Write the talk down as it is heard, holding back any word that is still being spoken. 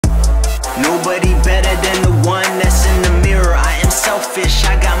Nobody better than the one that's in the mirror. I am selfish,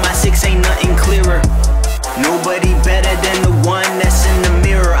 I got my 6, ain't nothing clearer. Nobody better than the one that's in the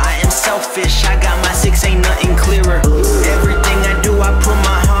mirror. I am selfish, I got my 6, ain't nothing clearer. Everything I do, I put